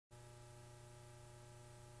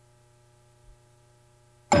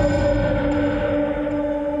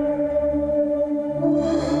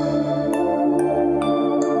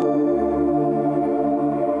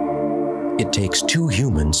it takes 2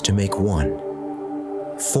 humans to make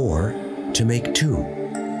 1, 4 to make 2,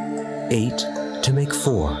 8 to make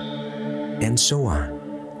 4, and so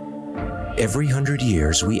on. Every 100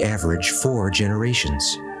 years, we average 4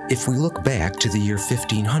 generations. If we look back to the year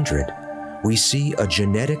 1500, we see a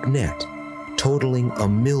genetic net totaling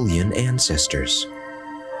 1 million ancestors.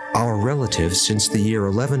 Our relatives since the year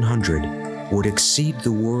 1100 would exceed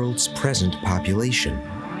the world's present population.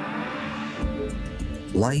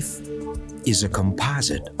 Life is a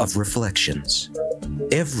composite of reflections.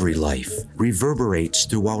 Every life reverberates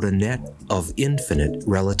throughout a net of infinite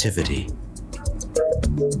relativity.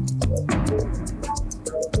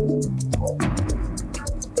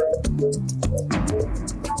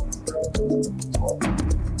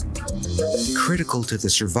 Critical to the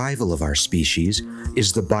survival of our species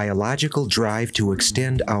is the biological drive to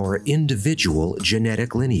extend our individual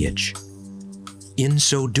genetic lineage. In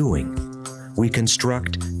so doing, we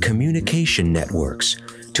construct communication networks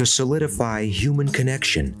to solidify human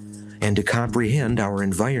connection and to comprehend our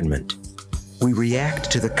environment. We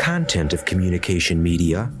react to the content of communication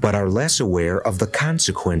media, but are less aware of the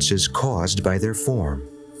consequences caused by their form.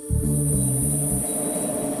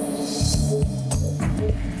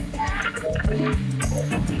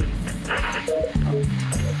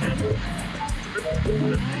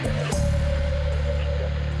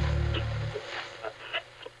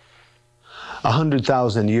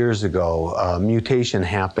 100,000 years ago, a mutation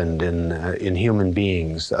happened in human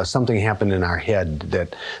beings. Something happened in our head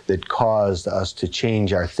that caused us to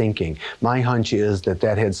change our thinking. My hunch is that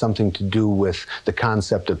had something to do with the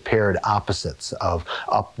concept of paired opposites, of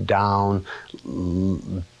up, down,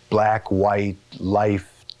 black, white,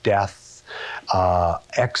 life, death,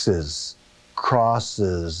 X's,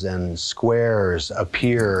 crosses and squares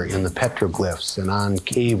appear in the petroglyphs and on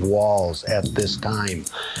cave walls at this time.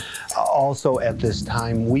 Also at this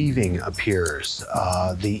time, weaving appears.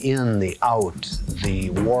 The in, the out,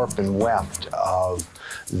 the warp and weft of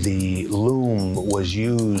the loom was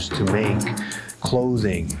used to make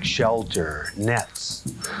clothing, shelter, nets.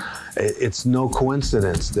 It's no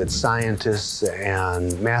coincidence that scientists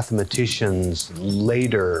and mathematicians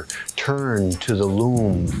later turned to the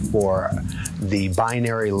loom for the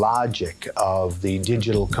binary logic of the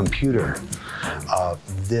digital computer.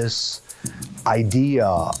 This idea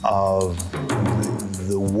of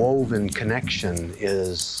the woven connection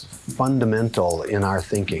is fundamental in our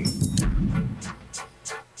thinking.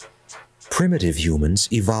 Primitive humans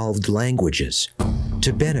evolved languages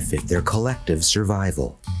to benefit their collective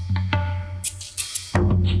survival.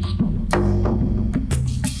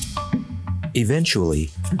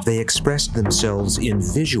 Eventually, they expressed themselves in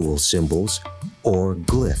visual symbols or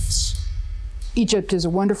glyphs. Egypt is a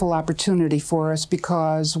wonderful opportunity for us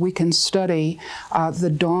because we can study the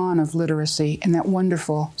dawn of literacy in that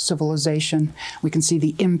wonderful civilization. We can see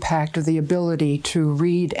the impact of the ability to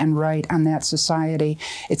read and write on that society.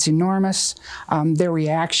 It's enormous. Their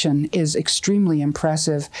reaction is extremely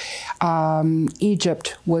impressive.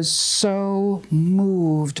 Egypt was so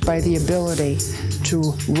moved by the ability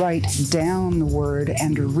to write down the word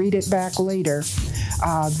and to read it back later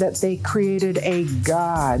that they created a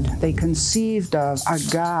god. They conceived of a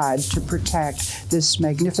god to protect this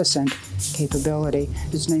magnificent capability.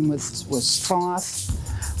 His name was Thoth.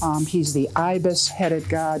 He's the ibis-headed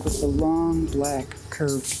god with the long, black,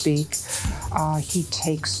 curved beak. He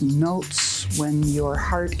takes notes when your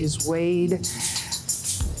heart is weighed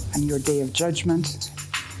on your day of judgment.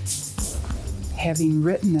 Having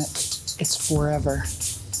written it, it's forever.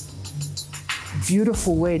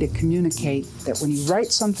 Beautiful way to communicate that when you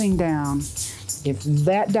write something down, if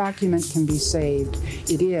that document can be saved,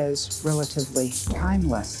 it is relatively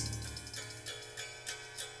timeless.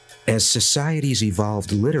 As societies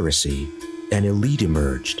evolved literacy, an elite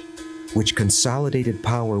emerged, which consolidated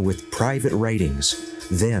power with private writings,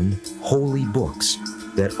 then holy books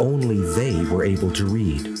that only they were able to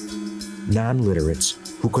read.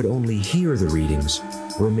 Non-literates who could only hear the readings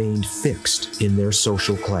remained fixed in their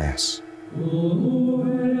social class.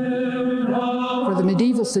 For the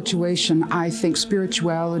medieval situation, I think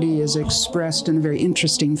spirituality is expressed in a very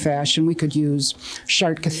interesting fashion. We could use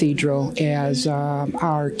Chartres Cathedral as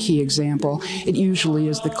our key example. It usually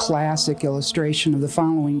is the classic illustration of the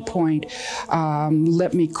following point.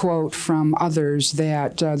 Let me quote from others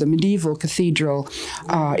that the medieval cathedral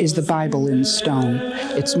is the Bible in stone.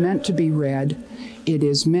 It's meant to be read. It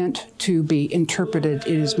is meant to be interpreted.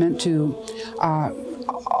 It is meant to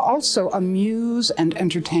also amuse and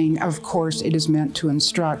entertain. Of course, it is meant to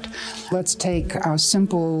instruct. Let's take a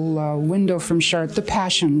simple window from Chartres, the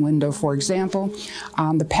Passion window, for example.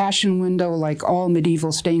 The Passion window, like all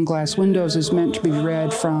medieval stained glass windows, is meant to be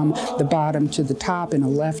read from the bottom to the top in a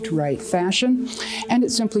left-right fashion, and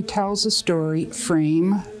it simply tells a story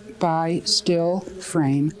frame by still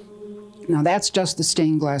frame. Now that's just the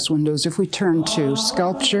stained glass windows. If we turn to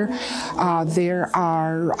sculpture, there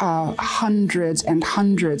are hundreds and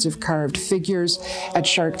hundreds of carved figures at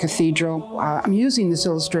Chartres Cathedral. I'm using this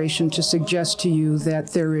illustration to suggest to you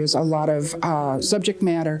that there is a lot of subject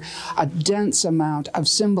matter, a dense amount of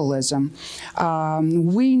symbolism.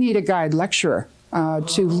 We need a guide lecturer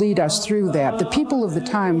to lead us through that. The people of the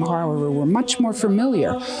time, however, were much more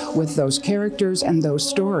familiar with those characters and those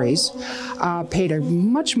stories, paid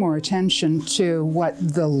much more attention to what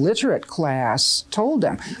the literate class told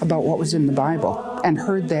them about what was in the Bible, and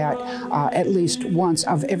heard that at least once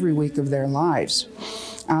of every week of their lives.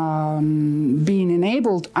 Being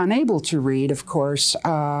unable to read, of course,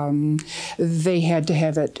 they had to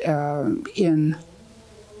have it in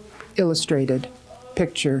illustrated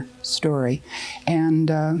picture story, and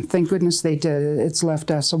thank goodness they did. It's left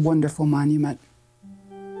us a wonderful monument.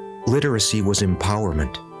 Literacy was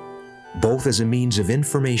empowerment, both as a means of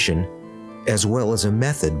information as well as a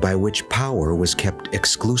method by which power was kept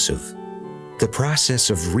exclusive. The process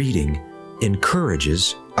of reading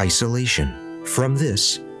encourages isolation. From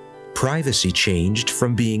this, privacy changed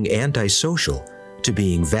from being antisocial to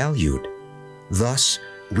being valued. Thus,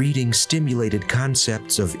 reading stimulated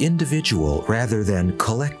concepts of individual rather than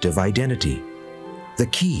collective identity, the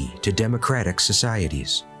key to democratic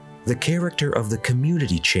societies. The character of the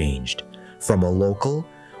community changed from a local,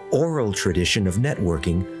 oral tradition of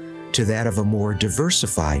networking to that of a more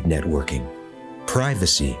diversified networking.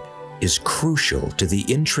 Privacy is crucial to the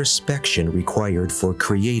introspection required for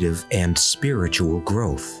creative and spiritual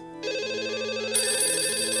growth.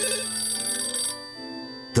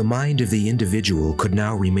 The mind of the individual could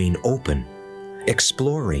now remain open,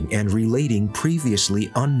 exploring and relating previously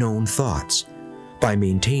unknown thoughts by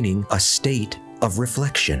maintaining a state of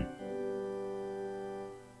reflection.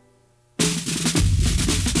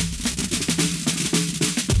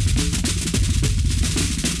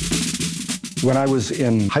 When I was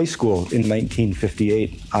in high school in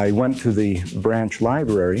 1958, I went to the branch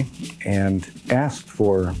library and asked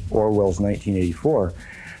for Orwell's 1984.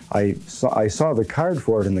 I saw the card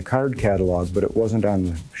for it in the card catalog, but it wasn't on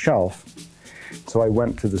the shelf. So I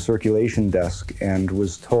went to the circulation desk and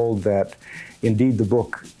was told that indeed the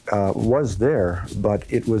book was there, but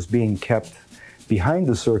it was being kept behind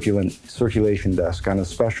the circulation desk on a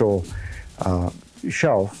special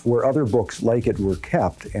shelf where other books like it were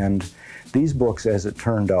kept. And these books, as it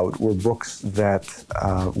turned out, were books that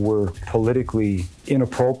were politically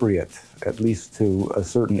inappropriate, at least to a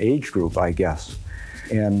certain age group, I guess.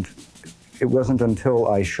 And it wasn't until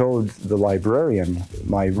I showed the librarian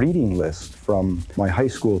my reading list from my high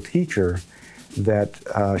school teacher that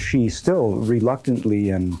she still reluctantly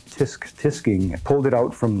and tisking pulled it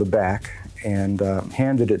out from the back and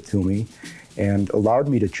handed it to me and allowed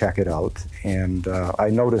me to check it out. And I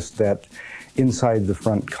noticed that inside the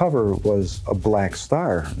front cover was a black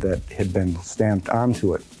star that had been stamped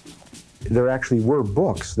onto it. There actually were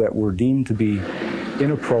books that were deemed to be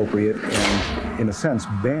inappropriate and, in a sense,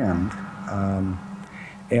 banned.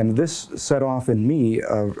 And this set off in me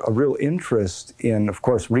a real interest in, of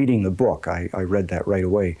course, reading the book. I read that right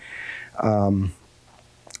away. And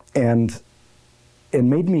it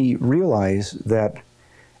made me realize that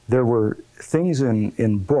there were things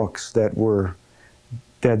in books that were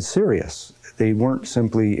dead serious. They weren't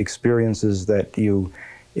simply experiences that you,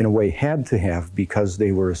 in a way, had to have because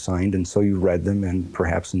they were assigned, and so you read them and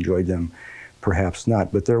perhaps enjoyed them, perhaps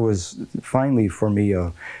not. But there was finally, for me,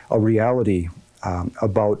 a reality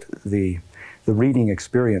about the reading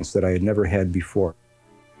experience that I had never had before.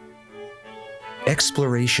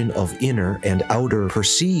 Exploration of inner and outer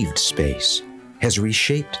perceived space has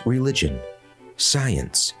reshaped religion,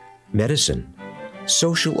 science, medicine,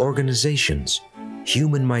 social organizations,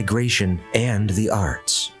 human migration, and the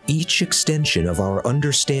arts. Each extension of our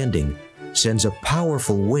understanding sends a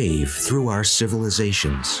powerful wave through our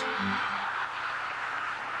civilizations.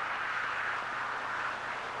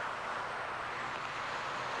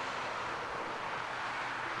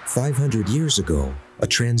 "500 years ago, a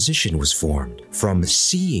transition was formed from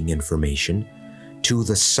seeing information to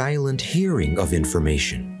the silent hearing of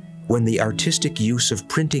information, when the artistic use of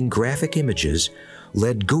printing graphic images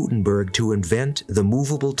led Gutenberg to invent the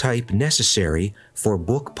movable type necessary for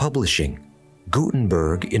book publishing.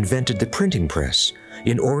 Gutenberg invented the printing press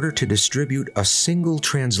in order to distribute a single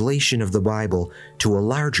translation of the Bible to a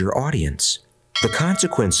larger audience. The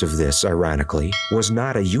consequence of this, ironically, was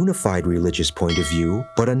not a unified religious point of view,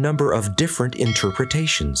 but a number of different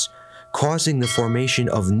interpretations, causing the formation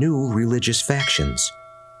of new religious factions.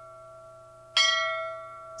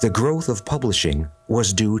 The growth of publishing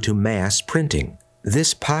was due to mass printing.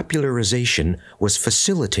 This popularization was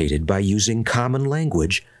facilitated by using common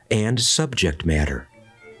language and subject matter.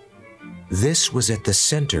 This was at the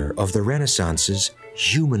center of the Renaissance's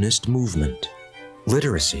humanist movement.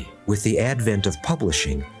 Literacy, with the advent of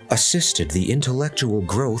publishing, assisted the intellectual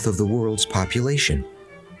growth of the world's population,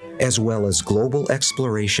 as well as global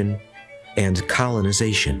exploration and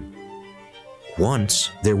colonization.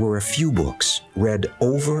 Once, there were a few books read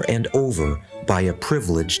over and over by a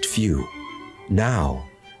privileged few. Now,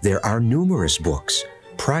 there are numerous books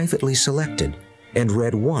privately selected and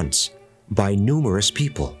read once by numerous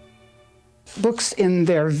people. Books in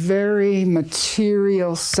their very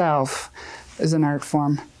material self is an art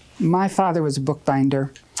form. My father was a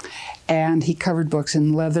bookbinder, and he covered books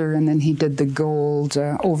in leather, and then he did the gold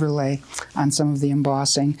overlay on some of the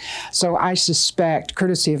embossing. So I suspect,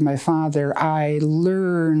 courtesy of my father, I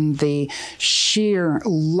learned the sheer,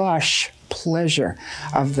 lush pleasure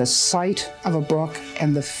of the sight of a book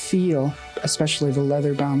and the feel, especially the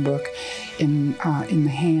leather-bound book, in the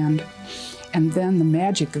hand. And then the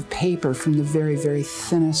magic of paper, from the very, very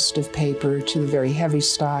thinnest of paper to the very heavy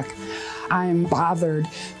stock. I'm bothered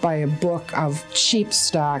by a book of cheap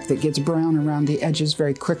stock that gets brown around the edges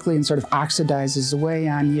very quickly and sort of oxidizes away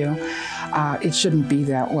on you. It shouldn't be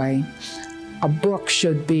that way. A book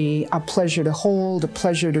should be a pleasure to hold, a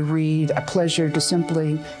pleasure to read, a pleasure to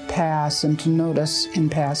simply pass and to notice in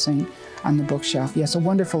passing on the bookshelf. Yes, a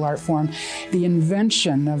wonderful art form. The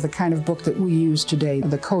invention of the kind of book that we use today,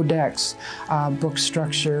 the codex book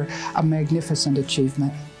structure, a magnificent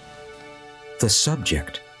achievement. The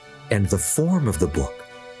subject and the form of the book,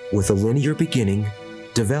 with a linear beginning,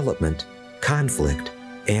 development, conflict,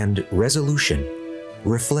 and resolution,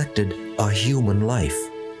 reflected a human life.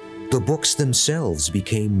 The books themselves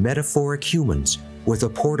became metaphoric humans with a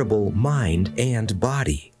portable mind and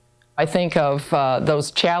body. I think of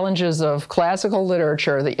those challenges of classical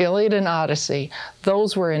literature, the Iliad and Odyssey.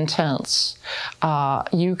 Those were intense.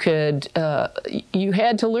 You had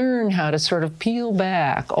to learn how to sort of peel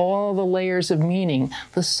back all the layers of meaning,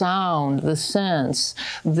 the sound, the sense,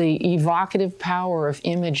 the evocative power of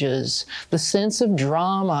images, the sense of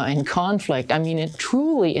drama and conflict. I mean, it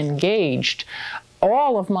truly engaged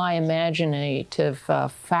all of my imaginative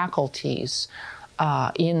faculties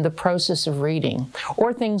in the process of reading.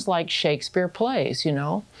 Or things like Shakespeare plays, you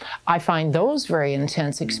know. I find those very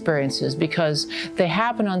intense experiences because they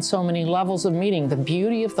happen on so many levels of meaning. The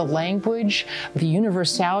beauty of the language, the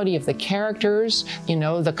universality of the characters, you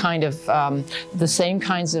know, the kind of, the same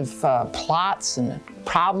kinds of plots and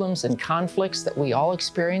problems and conflicts that we all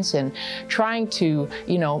experience, and trying to,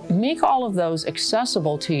 you know, make all of those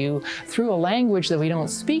accessible to you through a language that we don't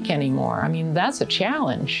speak anymore. I mean, that's a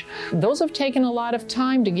challenge. Those have taken a lot of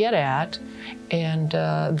time to get at, and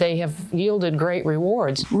they have yielded great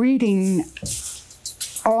rewards. Reading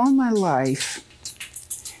all my life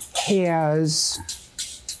has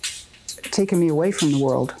taken me away from the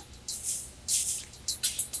world.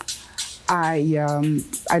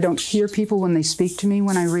 I don't hear people when they speak to me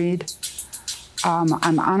when I read.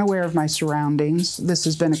 I'm unaware of my surroundings. This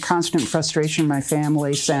has been a constant frustration in my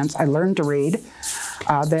family since I learned to read,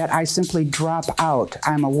 that I simply drop out.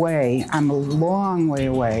 I'm away. I'm a long way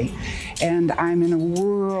away. And I'm in a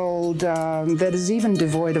world that is even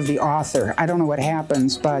devoid of the author. I don't know what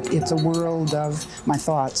happens, but it's a world of my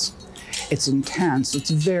thoughts. It's intense. It's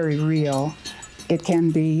very real. It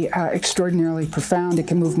can be extraordinarily profound. It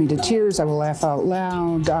can move me to tears. I will laugh out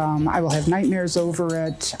loud. I will have nightmares over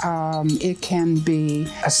it. It can be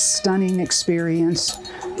a stunning experience.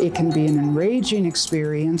 It can be an enraging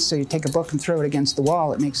experience. So you take a book and throw it against the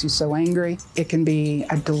wall. It makes you so angry. It can be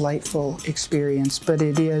a delightful experience, but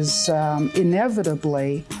it is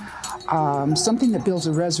inevitably something that builds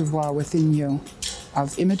a reservoir within you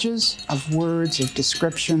of images, of words, of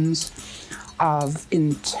descriptions, of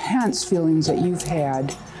intense feelings that you've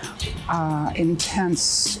had,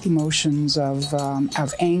 intense emotions of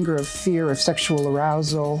anger, of fear, of sexual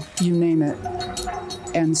arousal, you name it.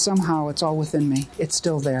 And somehow it's all within me. It's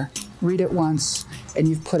still there. Read it once, and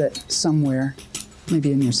you've put it somewhere,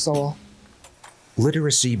 maybe in your soul.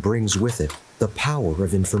 Literacy brings with it the power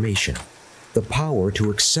of information, the power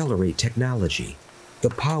to accelerate technology,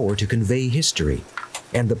 the power to convey history,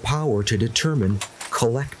 and the power to determine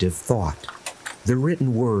collective thought. The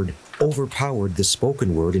written word overpowered the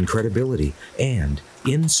spoken word in credibility and,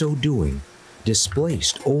 in so doing,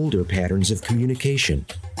 displaced older patterns of communication.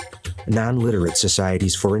 Non-literate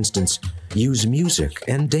societies, for instance, use music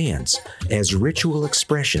and dance as ritual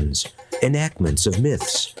expressions, enactments of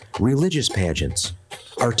myths, religious pageants,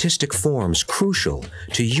 artistic forms crucial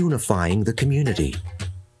to unifying the community.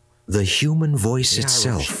 The human voice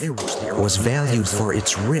itself was valued for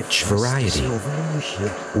its rich variety,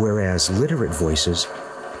 whereas literate voices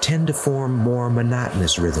tend to form more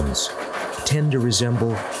monotonous rhythms, tend to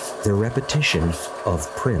resemble the repetition of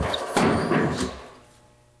print.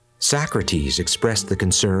 Socrates expressed the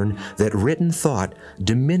concern that written thought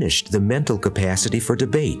diminished the mental capacity for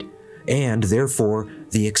debate, and therefore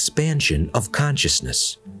the expansion of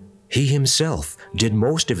consciousness. He himself did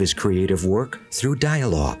most of his creative work through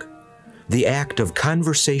dialogue, the act of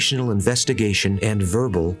conversational investigation and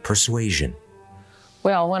verbal persuasion.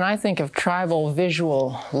 Well, when I think of tribal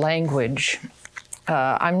visual language,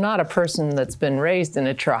 I'm not a person that's been raised in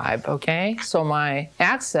a tribe, okay? So my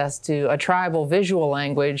access to a tribal visual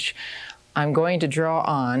language, I'm going to draw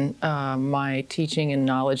on my teaching and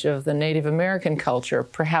knowledge of the Native American culture,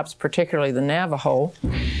 perhaps particularly the Navajo.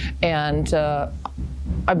 And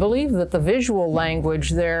I believe that the visual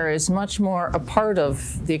language there is much more a part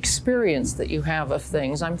of the experience that you have of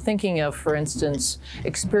things. I'm thinking of, for instance,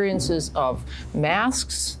 experiences of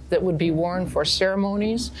masks that would be worn for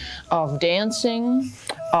ceremonies, of dancing,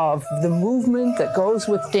 of the movement that goes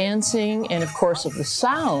with dancing, and of course of the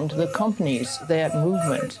sound that accompanies that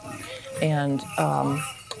movement. And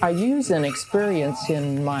I use an experience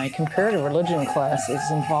in my comparative religion classes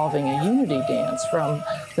involving a unity dance from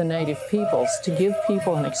the native peoples to give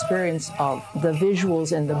people an experience of the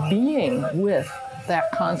visuals and the being with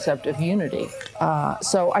that concept of unity.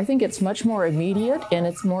 So I think it's much more immediate and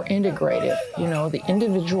it's more integrative. You know, the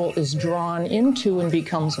individual is drawn into and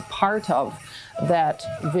becomes a part of that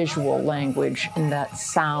visual language and that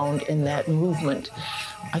sound and that movement.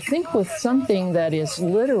 I think with something that is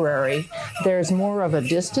literary, there's more of a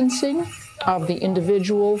distancing of the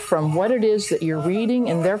individual from what it is that you're reading,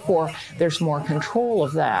 and therefore there's more control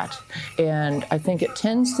of that. And I think it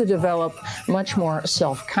tends to develop much more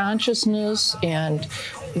self-consciousness, and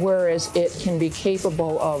whereas it can be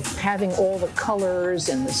capable of having all the colors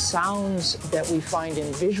and the sounds that we find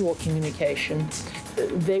in visual communication,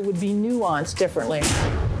 they would be nuanced differently.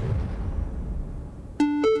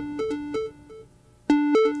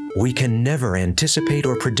 We can never anticipate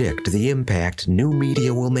or predict the impact new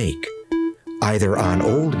media will make, either on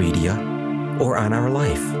old media or on our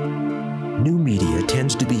life. New media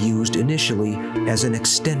tends to be used initially as an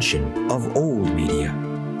extension of old media.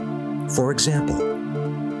 For example,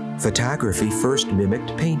 photography first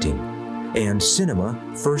mimicked painting, and cinema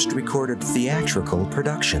first recorded theatrical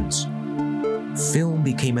productions. Film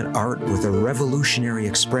became an art with a revolutionary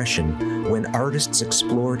expression when artists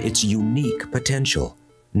explored its unique potential,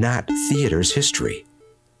 not theater's history.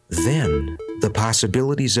 Then, the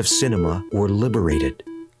possibilities of cinema were liberated.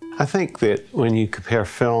 I think that when you compare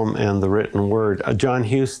film and the written word, John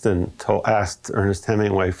Huston asked Ernest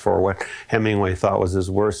Hemingway for what Hemingway thought was his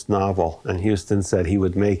worst novel, and Huston said he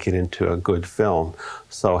would make it into a good film.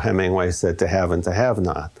 So Hemingway said To Have and To Have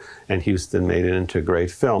Not, and Huston made it into a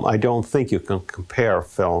great film. I don't think you can compare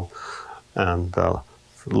film and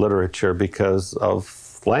literature because of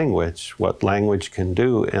language. What language can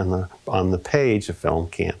do on the page, a film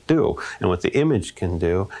can't do. And what the image can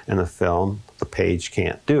do in a film, the page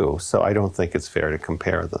can't do. So I don't think it's fair to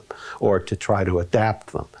compare them or to try to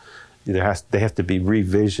adapt them. They have to be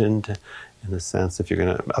revisioned in the sense if you're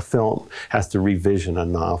going to, a film has to revision a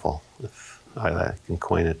novel, if I can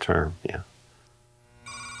coin a term, yeah.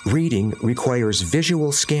 Reading requires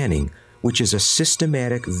visual scanning, which is a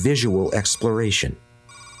systematic visual exploration.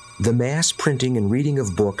 The mass printing and reading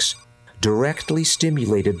of books directly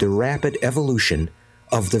stimulated the rapid evolution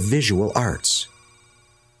of the visual arts.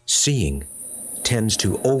 Seeing tends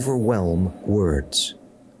to overwhelm words.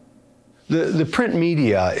 The print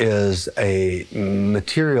media is a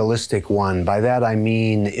materialistic one. By that I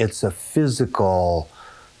mean it's a physical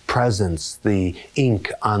presence, the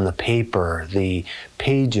ink on the paper, the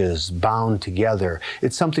pages bound together.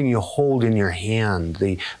 It's something you hold in your hand.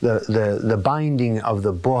 The binding of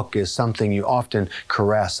the book is something you often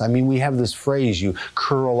caress. I mean, we have this phrase, you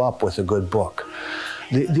curl up with a good book.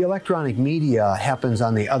 The electronic media happens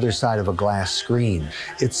on the other side of a glass screen.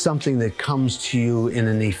 It's something that comes to you in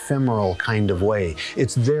an ephemeral kind of way.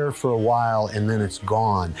 It's there for a while and then it's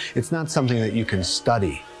gone. It's not something that you can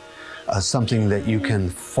study. Something that you can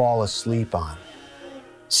fall asleep on.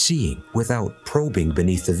 Seeing without probing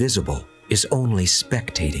beneath the visible is only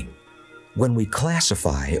spectating. When we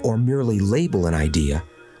classify or merely label an idea,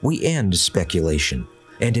 we end speculation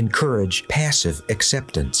and encourage passive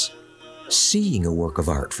acceptance. Seeing a work of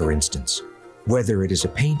art, for instance, whether it is a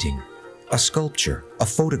painting, a sculpture, a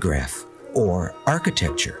photograph, or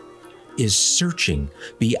architecture, is searching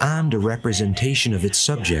beyond a representation of its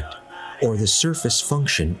subject or the surface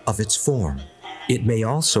function of its form. It may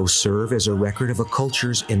also serve as a record of a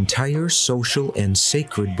culture's entire social and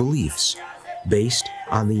sacred beliefs, based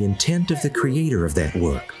on the intent of the creator of that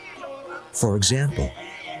work. For example,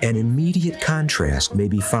 an immediate contrast may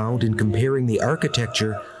be found in comparing the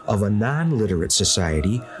architecture of a non-literate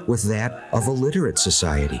society with that of a literate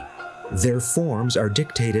society. Their forms are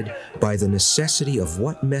dictated by the necessity of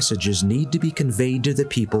what messages need to be conveyed to the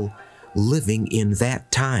people living in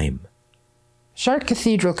that time. Chartres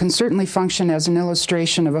Cathedral can certainly function as an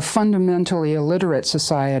illustration of a fundamentally illiterate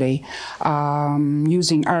society,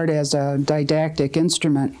 using art as a didactic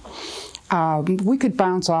instrument. We could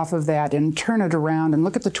bounce off of that and turn it around and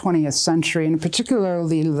look at the 20th century, and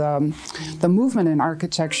particularly the movement in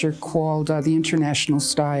architecture called the International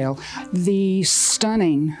Style. The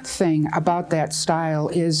stunning thing about that style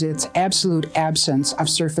is its absolute absence of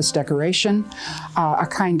surface decoration, a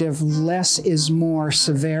kind of less is more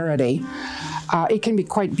severity. It can be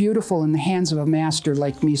quite beautiful in the hands of a master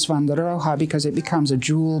like Mies van der Rohe because it becomes a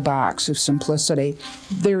jewel box of simplicity.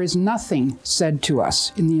 There is nothing said to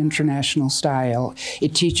us in the International Style.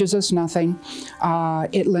 It teaches us nothing.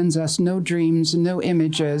 It lends us no dreams, no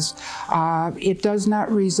images. It does not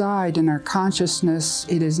reside in our consciousness.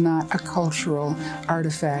 It is not a cultural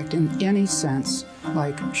artifact in any sense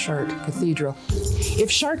like Chartres Cathedral. If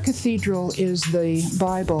Chartres Cathedral is the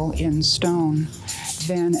Bible in stone,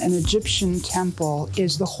 then an Egyptian temple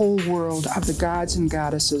is the whole world of the gods and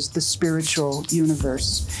goddesses, the spiritual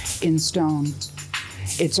universe in stone.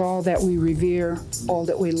 It's all that we revere, all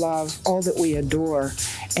that we love, all that we adore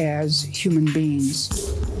as human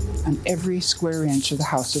beings on every square inch of the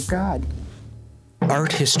house of God.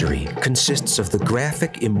 Art history consists of the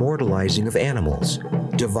graphic immortalizing of animals,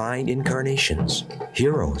 divine incarnations,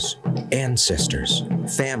 heroes, ancestors,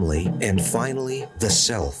 family, and finally, the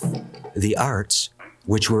self. The arts,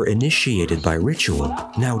 which were initiated by ritual,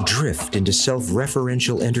 now drift into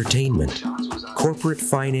self-referential entertainment. Corporate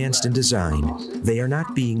financed and designed, they are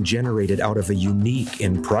not being generated out of a unique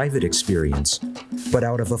and private experience, but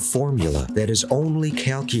out of a formula that is only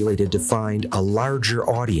calculated to find a larger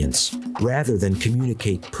audience, rather than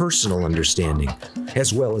communicate personal understanding,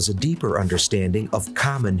 as well as a deeper understanding of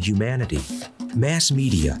common humanity. Mass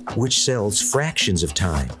media, which sells fractions of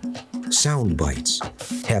time, sound bites,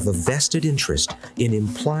 have a vested interest in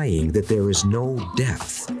implying that there is no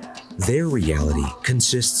depth. Their reality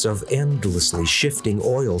consists of endlessly shifting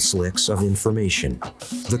oil slicks of information.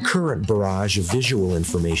 The current barrage of visual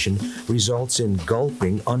information results in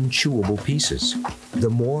gulping unchewable pieces. The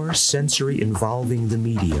more sensory involving the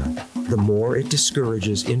media, the more it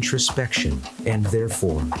discourages introspection and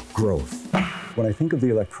therefore growth. When I think of the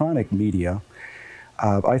electronic media,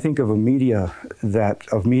 I think of media that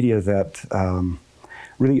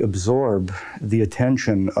really absorb the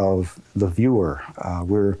attention of the viewer.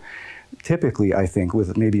 We're typically, I think,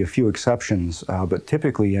 with maybe a few exceptions, but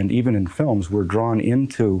typically, and even in films, we're drawn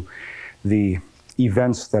into the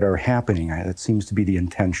events that are happening. That seems to be the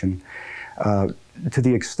intention. To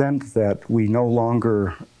the extent that we no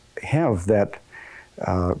longer have that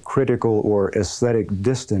critical or aesthetic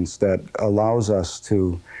distance that allows us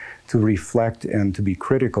to reflect and to be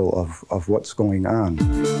critical of what's going on.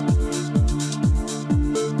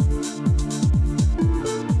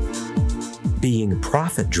 Being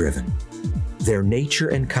profit-driven, their nature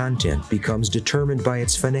and content becomes determined by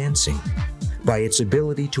its financing, by its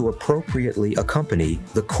ability to appropriately accompany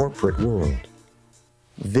the corporate world.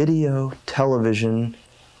 Video, television,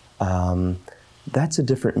 that's a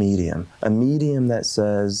different medium. A medium that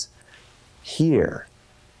says, here,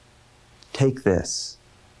 take this.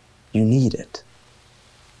 You need it.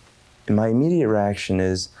 And my immediate reaction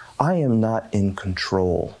is, I am not in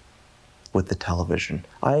control with the television.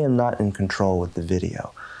 I am not in control with the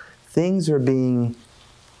video. Things are being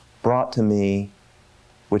brought to me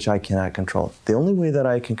which I cannot control. The only way that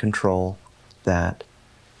I can control that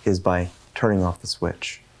is by turning off the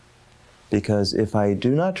switch. Because if I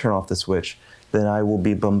do not turn off the switch, then I will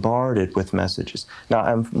be bombarded with messages. Now,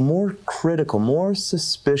 I'm more critical, more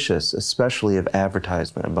suspicious, especially of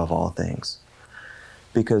advertisement above all things.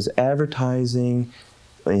 Because advertising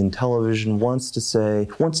in television wants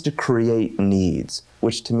to create needs,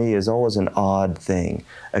 which to me is always an odd thing,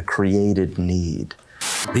 a created need.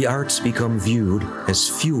 The arts become viewed as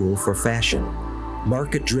fuel for fashion.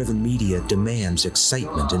 Market-driven media demands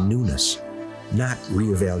excitement and newness, not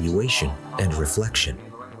reevaluation and reflection.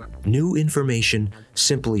 New information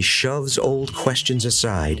simply shoves old questions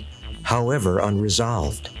aside, however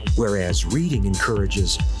unresolved, whereas reading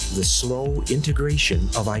encourages the slow integration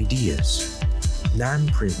of ideas.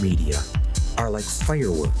 Non-print media are like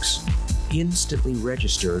fireworks, instantly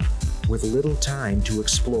registered with little time to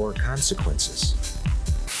explore consequences.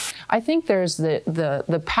 I think there's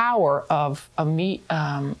the power of a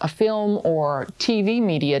film or TV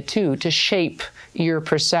media, too, to shape your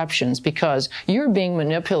perceptions, because you're being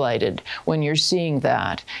manipulated when you're seeing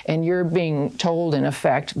that, and you're being told, in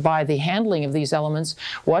effect, by the handling of these elements,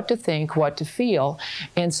 what to think, what to feel.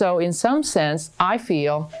 And so, in some sense, I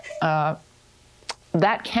feel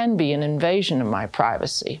that can be an invasion of my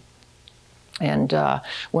privacy. And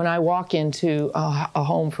when I walk into a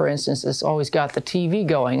home, for instance, that's always got the TV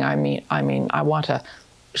going, I mean, I want to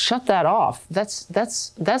shut that off.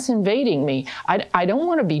 That's invading me. I don't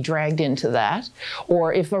want to be dragged into that.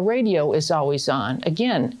 Or if a radio is always on,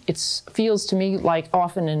 again, it feels to me like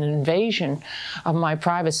often an invasion of my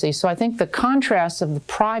privacy. So I think the contrast of the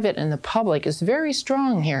private and the public is very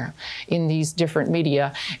strong here in these different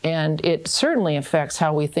media, and it certainly affects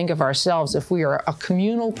how we think of ourselves. If we are a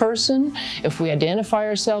communal person, if we identify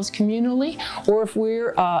ourselves communally, or if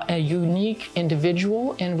we're a unique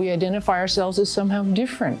individual and we identify ourselves as somehow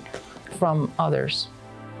different from others.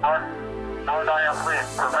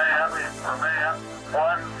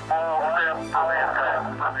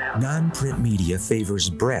 Non-print media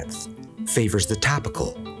favors breadth, favors the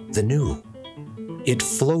topical, the new. It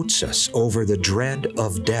floats us over the dread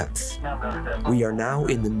of depth. We are now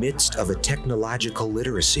in the midst of a technological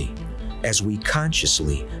literacy as we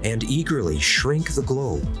consciously and eagerly shrink the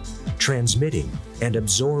globe, transmitting and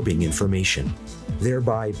absorbing information,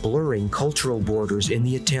 thereby blurring cultural borders in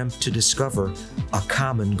the attempt to discover a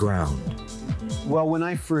common ground. Well, when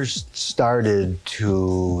I first started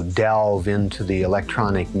to delve into the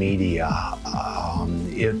electronic media,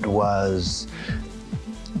 it was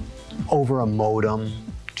over a modem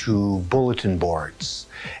to bulletin boards.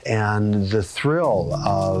 And the thrill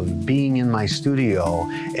of being in my studio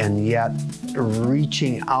and yet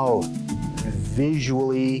reaching out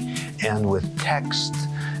visually and with text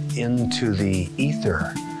into the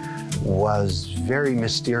ether was very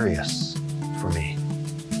mysterious for me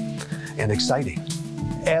and exciting.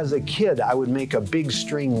 As a kid, I would make a big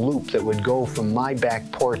string loop that would go from my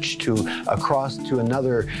back porch to across to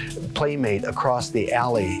another playmate across the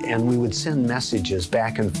alley, and we would send messages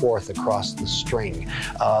back and forth across the string.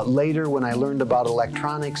 Later, when I learned about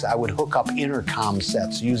electronics, I would hook up intercom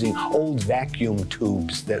sets using old vacuum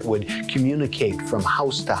tubes that would communicate from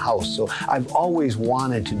house to house. So I've always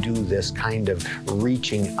wanted to do this kind of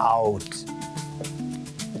reaching out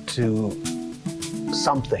to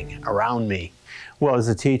something around me. Well, as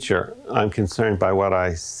a teacher, I'm concerned by what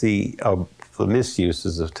I see of the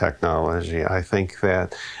misuses of technology. I think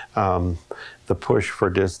that the push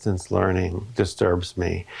for distance learning disturbs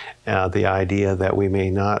me. The idea that we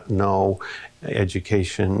may not know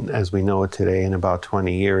education as we know it today in about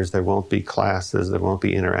 20 years, there won't be classes, there won't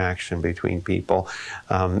be interaction between people,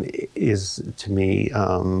 is to me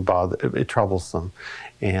troublesome.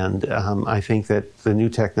 And I think that the new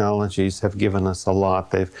technologies have given us a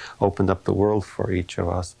lot. They've opened up the world for each of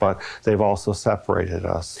us, but they've also separated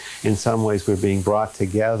us. In some ways, we're being brought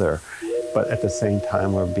together, but at the same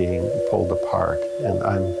time, we're being pulled apart, and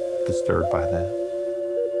I'm disturbed by that.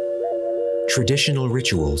 Traditional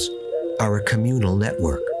rituals are a communal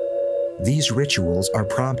network. These rituals are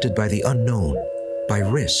prompted by the unknown, by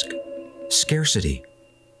risk, scarcity,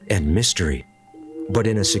 and mystery. But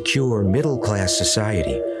in a secure middle-class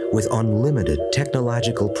society with unlimited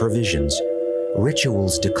technological provisions,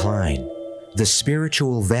 rituals decline. The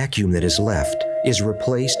spiritual vacuum that is left is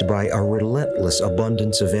replaced by a relentless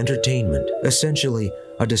abundance of entertainment, essentially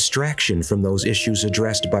a distraction from those issues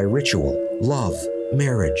addressed by ritual: love,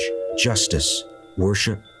 marriage, justice,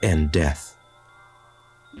 worship, and death.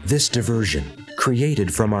 This diversion,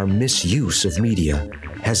 created from our misuse of media,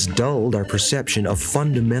 has dulled our perception of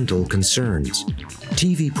fundamental concerns.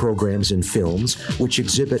 TV programs and films which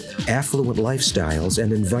exhibit affluent lifestyles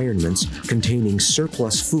and environments containing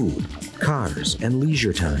surplus food, cars, and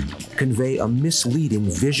leisure time convey a misleading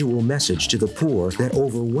visual message to the poor that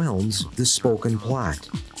overwhelms the spoken plot.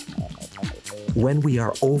 When we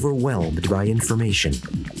are overwhelmed by information,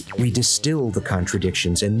 we distill the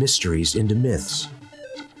contradictions and mysteries into myths.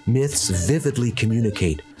 Myths vividly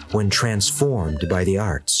communicate when transformed by the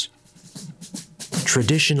arts.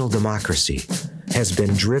 Traditional democracy has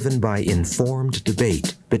been driven by informed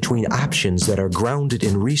debate, between options that are grounded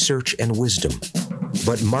in research and wisdom.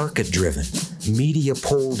 But market-driven, media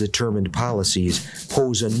poll-determined policies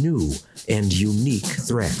pose a new and unique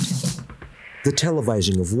threat. The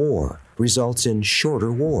televising of war results in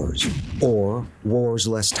shorter wars, or wars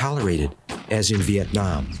less tolerated, as in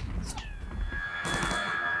Vietnam.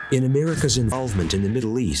 In America's involvement in the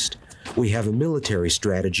Middle East, we have a military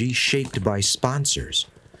strategy shaped by sponsors,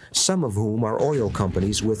 some of whom are oil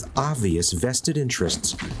companies with obvious vested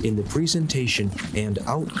interests in the presentation and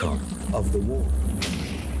outcome of the war.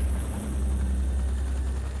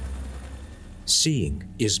 Seeing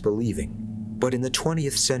is believing, but in the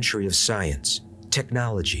 20th century of science,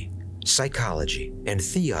 technology, psychology, and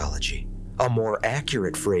theology, a more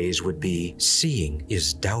accurate phrase would be seeing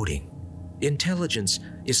is doubting. Intelligence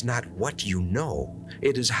is not what you know,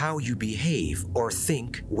 it is how you behave or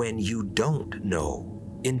think when you don't know.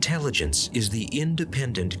 Intelligence is the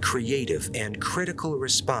independent, creative, and critical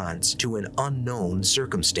response to an unknown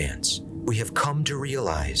circumstance. We have come to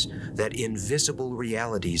realize that invisible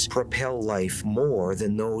realities propel life more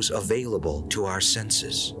than those available to our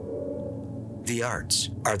senses. The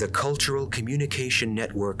arts are the cultural communication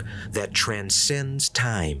network that transcends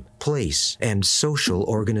time, place, and social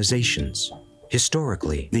organizations.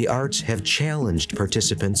 Historically, the arts have challenged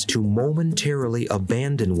participants to momentarily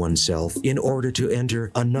abandon oneself in order to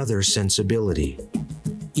enter another sensibility.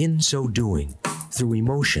 In so doing, through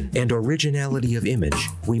emotion and originality of image,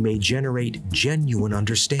 we may generate genuine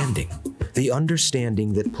understanding, the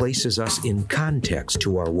understanding that places us in context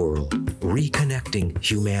to our world, reconnecting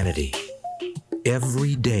humanity.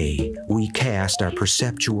 Every day, we cast our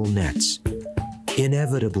perceptual nets,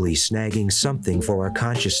 inevitably snagging something for our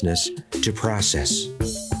consciousness to process.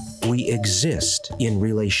 We exist in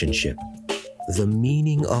relationship. The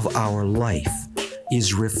meaning of our life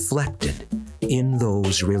is reflected in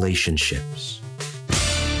those relationships.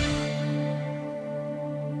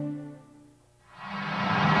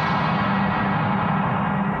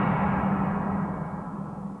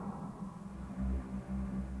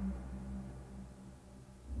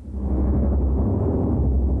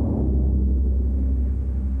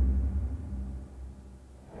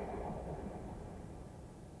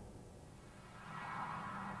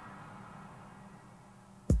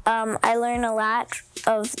 I learn a lot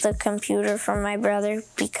of the computer from my brother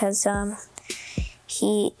because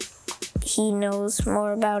he knows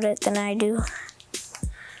more about it than I do.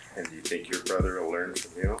 And do you think your brother will learn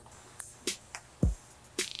from you?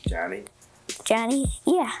 Johnny? Johnny?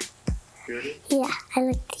 Yeah. Good? Yeah, I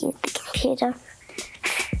like to use the computer.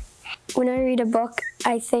 When I read a book,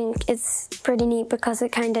 I think it's pretty neat because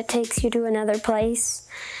it kind of takes you to another place.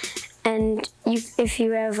 And if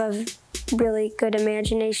you have a really good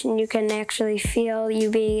imagination, you can actually feel you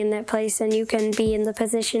being in that place, and you can be in the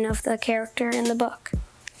position of the character in the book.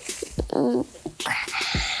 My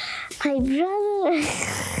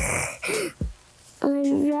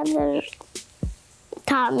brother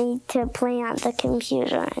taught me to play on the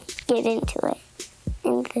computer and get into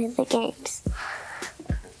the games.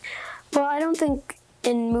 Well, I don't think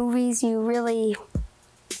in movies you really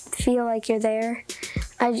feel like you're there.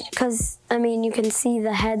 Because, I mean, you can see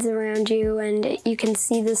the heads around you, and you can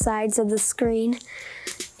see the sides of the screen.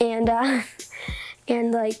 And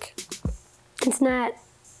like, it's not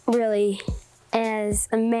really as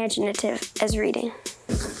imaginative as reading.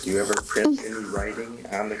 Do you ever print any writing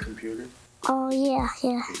on the computer? Oh, yeah.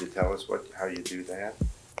 Could you tell us how you do that?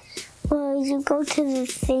 Well, you go to the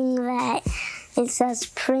thing that it says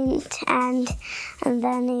print, and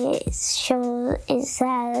then it says,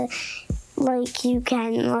 like you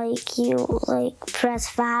press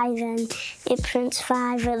 5 and it prints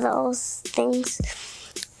 5 of those things.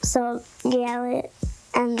 So yeah,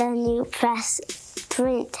 and then you press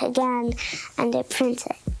print again and it prints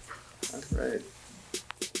it. That's right.